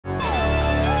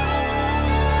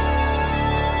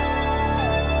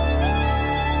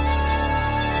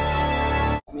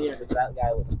that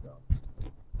guy looks grown.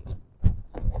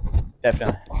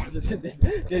 Definitely.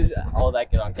 Did all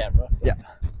that get on camera? Yeah.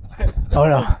 Oh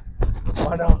no.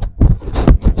 Oh no.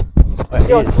 But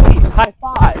Yo, sweet, high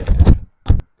five.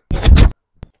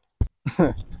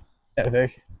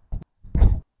 Epic.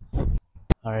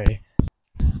 Alrighty.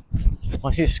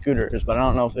 I see scooters, but I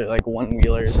don't know if they're like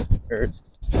one-wheelers.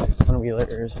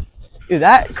 Dude,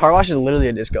 that car wash is literally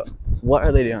a disco. What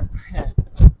are they doing?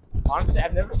 Honestly,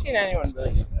 I've never seen anyone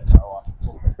really do a car wash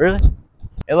before. Really?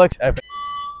 It looks epic.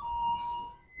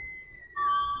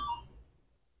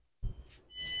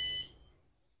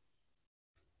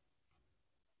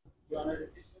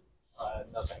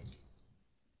 Nothing.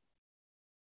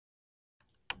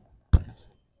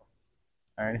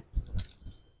 Alrighty.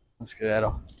 Let's get at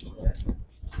all.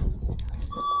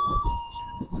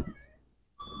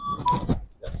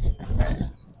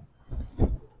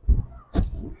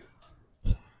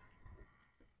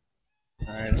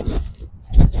 Alright.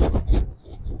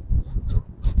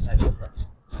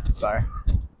 Sorry.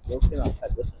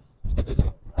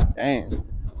 Dang.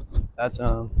 That's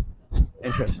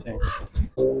interesting.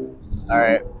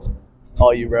 Alright.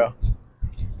 All you, bro.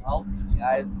 Well,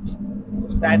 guys,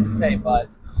 it's sad to say, but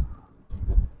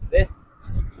this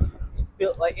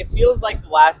feels like the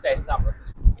last day of summer.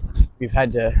 We've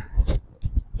had to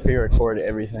pre-record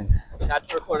everything. Got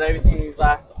to record everything these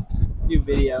last few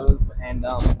videos, and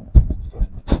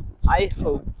I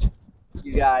hope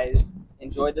you guys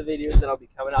enjoyed the videos that'll be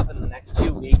coming up in the next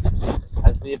few weeks,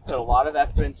 as we have put a lot of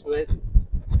effort into it.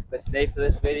 But today, for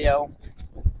this video,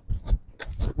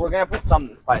 we're gonna put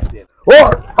something spicy in.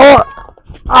 Bro,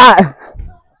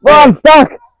 I'm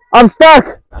stuck! I'm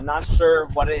stuck! I'm not sure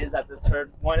what it is at this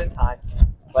certain point in time,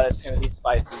 but it's gonna be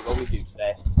spicy, what we do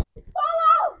today.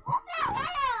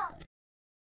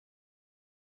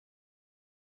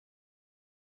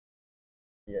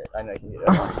 Yeah, I know you can get it.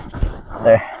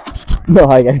 There. No,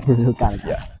 I got kind of.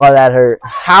 Yeah. Oh, that hurt.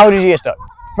 How did you get stuck?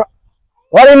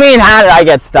 What do you mean, how did I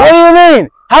get stuck? What do you mean?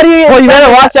 How do you get Well, you stuck?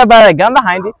 better watch out by that gun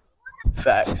behind you.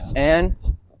 Facts. And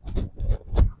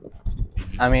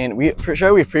I mean, we for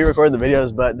sure we pre-recorded the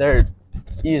videos, but they're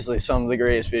easily some of the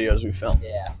greatest videos we filmed.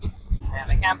 Yeah.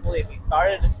 And I can't believe we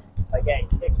started like getting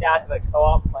kicked out of the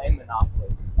co-op playing Monopoly.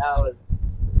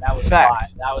 That was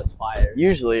Facts. That was fire.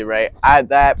 Usually, right at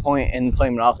that point in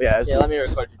playing Monopoly, Yeah, let me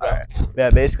record you. Alright. Yeah,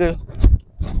 basically,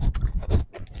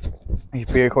 we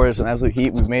pre-recorded some absolute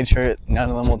heat. We've made sure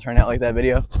none of them will turn out like that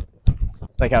video.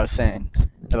 Like I was saying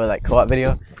about that co-op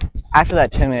video. After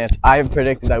that 10 minutes, I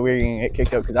predicted that we were going to get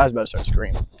kicked out because I was about to start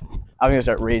screaming. I was going to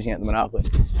start raging at the Monopoly.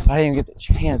 But I didn't even get the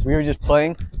chance. We were just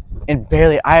playing, and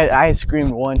barely, I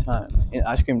screamed one time. And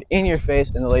I screamed in your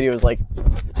face, and the lady was like,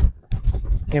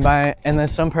 okay, bye. And then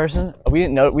some person, we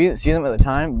didn't see them at the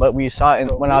time, but we saw it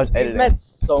when I was editing. We've met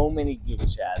so many geek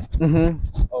chads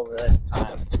over this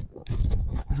time.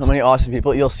 So many awesome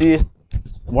people. You'll see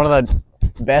one of the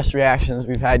best reactions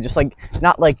we've had, just like,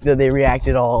 not like they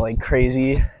reacted all like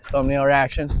crazy thumbnail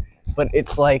reaction, but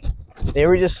it's like they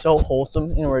were just so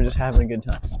wholesome and we're just having a good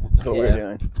time. That's what we were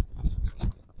doing.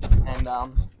 And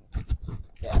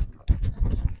yeah,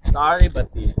 sorry, but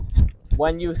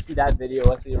when you see that video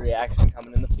with the reaction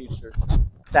coming in the future,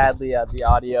 sadly the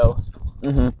audio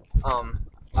I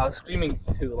was screaming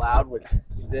too loud, which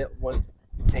you wouldn't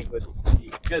think would be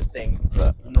a good thing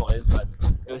for the noise, but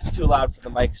it was too loud for the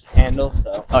mic's handle.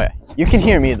 So oh yeah, you can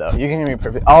hear me though. You can hear me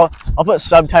perfect. I'll put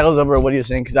subtitles over what he was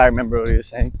saying because I remember what he was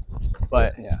saying.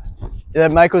 But yeah, the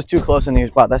mic was too close and he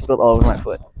was wow, that spilled all over my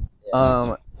foot.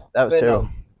 Yeah. That was terrible.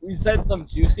 We said some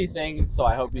juicy things, so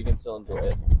I hope you can still enjoy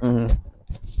it.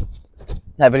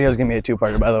 That video is gonna be a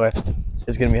two-parter, by the way.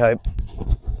 It's gonna be hype.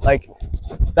 Like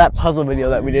that puzzle video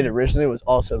that we did originally was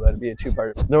also about to be a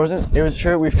two-parter. There wasn't. It was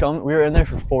sure we were in there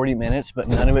for 40 minutes, but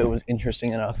none of it was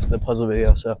interesting enough. The puzzle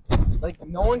video, so like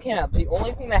no one can. The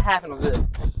only thing that happened was a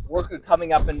worker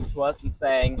coming up into us and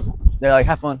saying, they're like,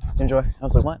 "Have fun, enjoy." I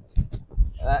was like, "What?"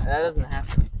 That doesn't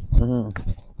happen.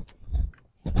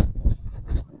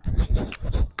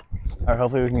 Alright,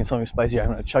 hopefully we can get something spicy. I'm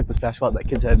gonna chuck this basketball at that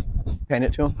kid's head, hand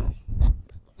it to him.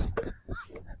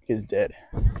 Kid's dead.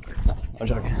 I'm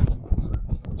joking.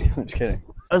 I'm just kidding.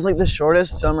 It was like the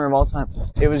shortest summer of all time.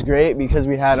 It was great because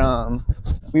we had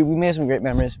we made some great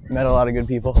memories. We met a lot of good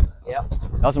people. Yep.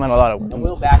 We also met a lot of. And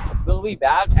we'll be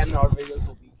back, and our videos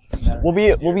will be better.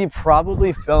 We'll be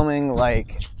probably filming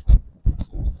like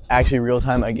actually real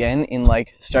time again in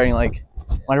like starting like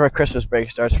whenever Christmas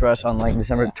break starts for us on like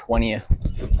December 20th,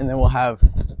 and then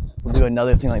we'll do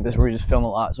another thing like this where we just film a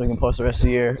lot so we can post the rest of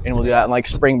the year, and we'll do that in like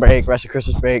spring break, rest of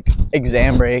Christmas break,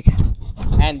 exam break.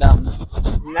 And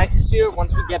next year,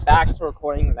 once we get back to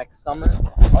recording next summer,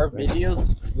 our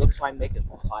videos we'll try and make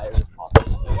as fire as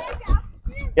possible.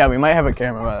 Yeah, we might have a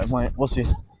camera by that point. We'll see.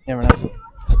 You never know.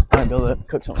 I might be able to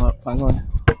cook something up, find one.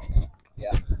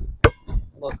 Yeah.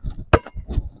 Look,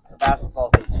 the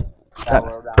basketball hoops that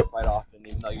were around quite often,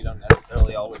 even though you don't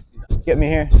necessarily always see them. Get me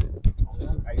here.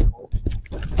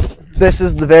 This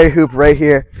is the very hoop right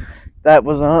here. That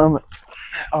was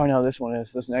oh no, this one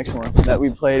is this next one that we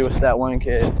played with that one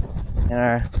kid in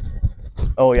our.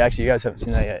 Oh, yeah, actually, you guys haven't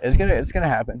seen that yet. It's gonna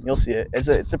happen. You'll see it. It's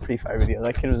a pretty fire video.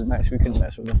 That kid was nice. We couldn't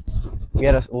mess with him. We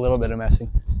had a little bit of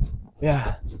messing.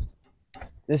 Yeah.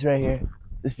 This right here.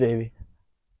 This baby.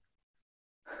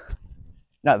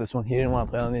 Not this one. He didn't want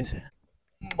to play on these.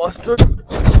 Mustard.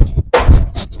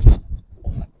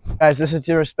 Guys, this is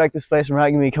to respect this place. We're not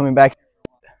gonna be coming back.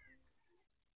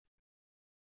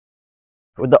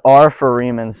 With the R for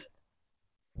Reemans.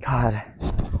 God.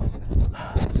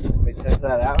 We check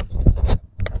that out.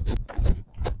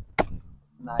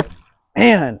 Nice.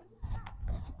 Man.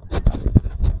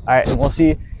 Alright, and we'll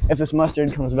see if this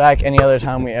mustard comes back any other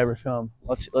time we ever film.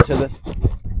 Let's hit this.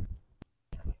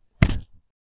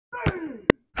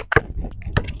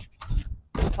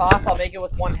 Sauce, I'll make it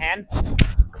with one hand.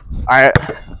 Alright.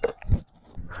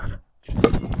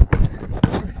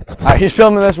 Alright, he's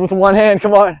filming this with one hand.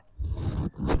 Come on.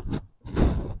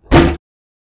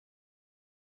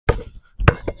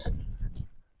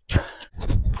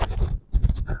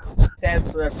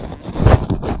 Stands for everything.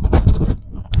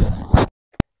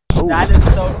 That is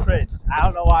so cringe. I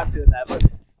don't know why I'm doing that, but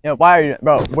Yeah, why are you,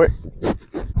 bro? Where?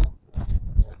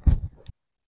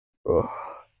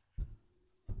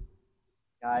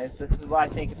 guys, this is what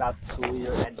I think about the school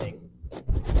year ending.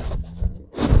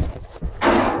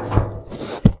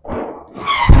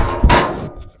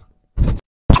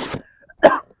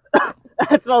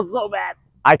 That smells so bad.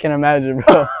 I can imagine,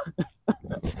 bro.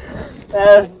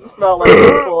 That smelled like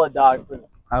it's full of dog food.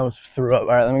 I almost threw up. All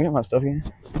right, let me get my stuff again.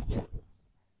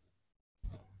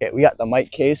 Okay, we got the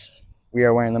mic case. We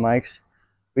are wearing the mics.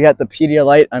 We got the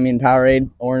Pedialyte, Powerade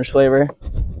orange flavor.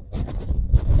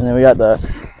 And then we got the.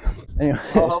 Anyway.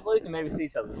 Well, hopefully we can maybe see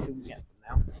each other this weekend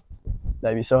from now.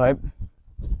 That'd be so hype.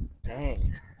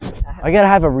 Dang. I gotta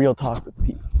have a real talk with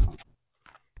Pete.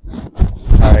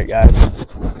 All right, guys.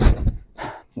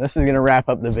 This is gonna wrap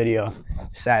up the video.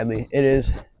 Sadly, it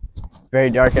is very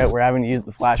dark out. We're having to use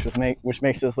the flash, which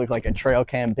makes this look like a trail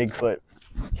cam Bigfoot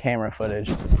camera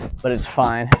footage, but it's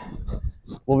fine.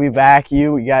 We'll be back.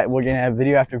 We're gonna have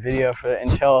video after video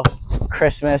until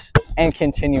Christmas and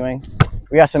continuing.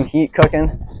 We got some heat cooking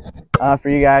for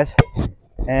you guys,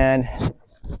 and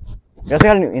we also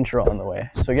got a new intro on the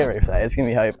way, so get ready for that. It's gonna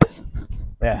be hype.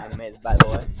 Yeah. Animated, by the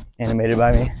way. Animated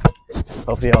by me.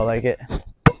 Hopefully y'all like it.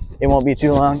 It won't be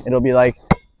too long. It'll be like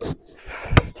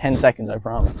 10 seconds, I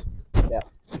promise. Yeah.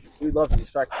 We love you,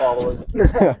 Shrek followers.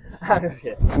 I'm just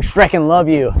kidding. We Shrek love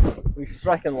you. We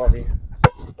Shrek and love you.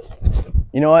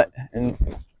 You know what? And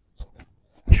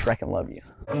Shrek love you.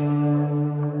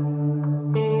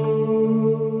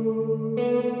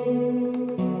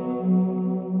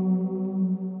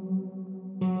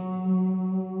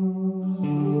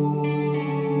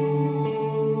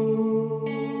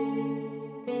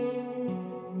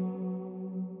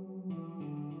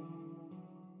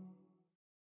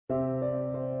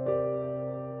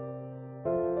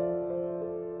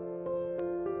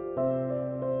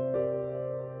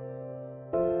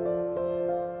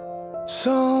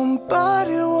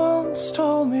 Somebody once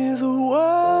told me the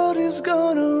world is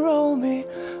gonna roll me.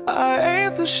 I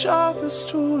ain't the sharpest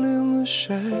tool in the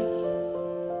shed.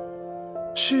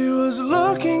 She was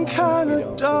looking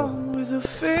kinda dumb with a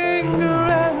finger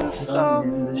and a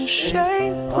thumb in the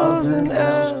shape of an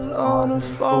L on her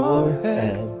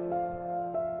forehead.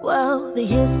 Well, the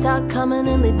years start coming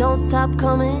and they don't stop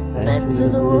coming. Bend to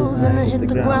the rules and I hit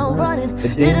the ground running.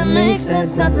 Didn't make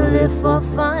sense not to live for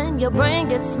fun. Your brain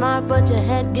gets smart but your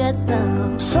head gets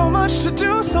dumb. So much to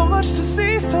do, so much to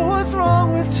see. So what's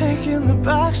wrong with taking the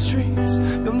back streets?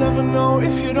 You'll never know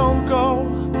if you don't go.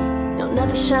 You'll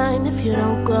never shine if you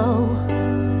don't glow.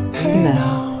 Hey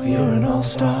now, you're an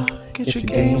all-star. Get your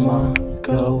game on,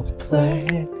 go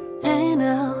play. Hey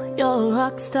now, you're a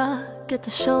rock star. Get the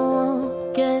show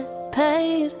on, get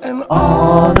paid. And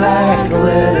all that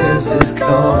glitters is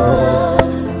gold.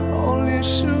 Only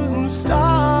shooting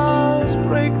stars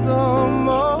break the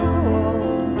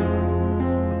mold.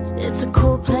 It's a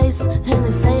cool place and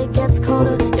they say it gets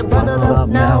colder. You're bundled up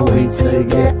now, wait till you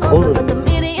get older. But the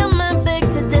medium and big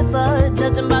to differ,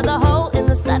 judging by the hole in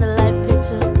the satellite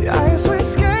picture. The ice we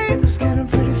skate is getting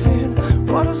pretty thin.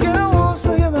 Water's getting warm,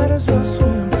 so you might as well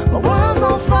swim. My world's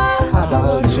on fire, how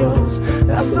about yours?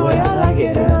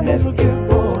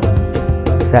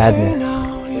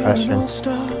 sadness,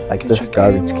 depression, like this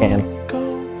garbage can.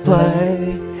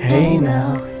 Play, Hey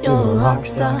now, you're a rock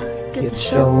star. Get the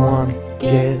show on,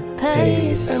 get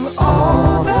paid. And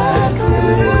all that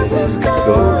glitters is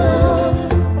gold.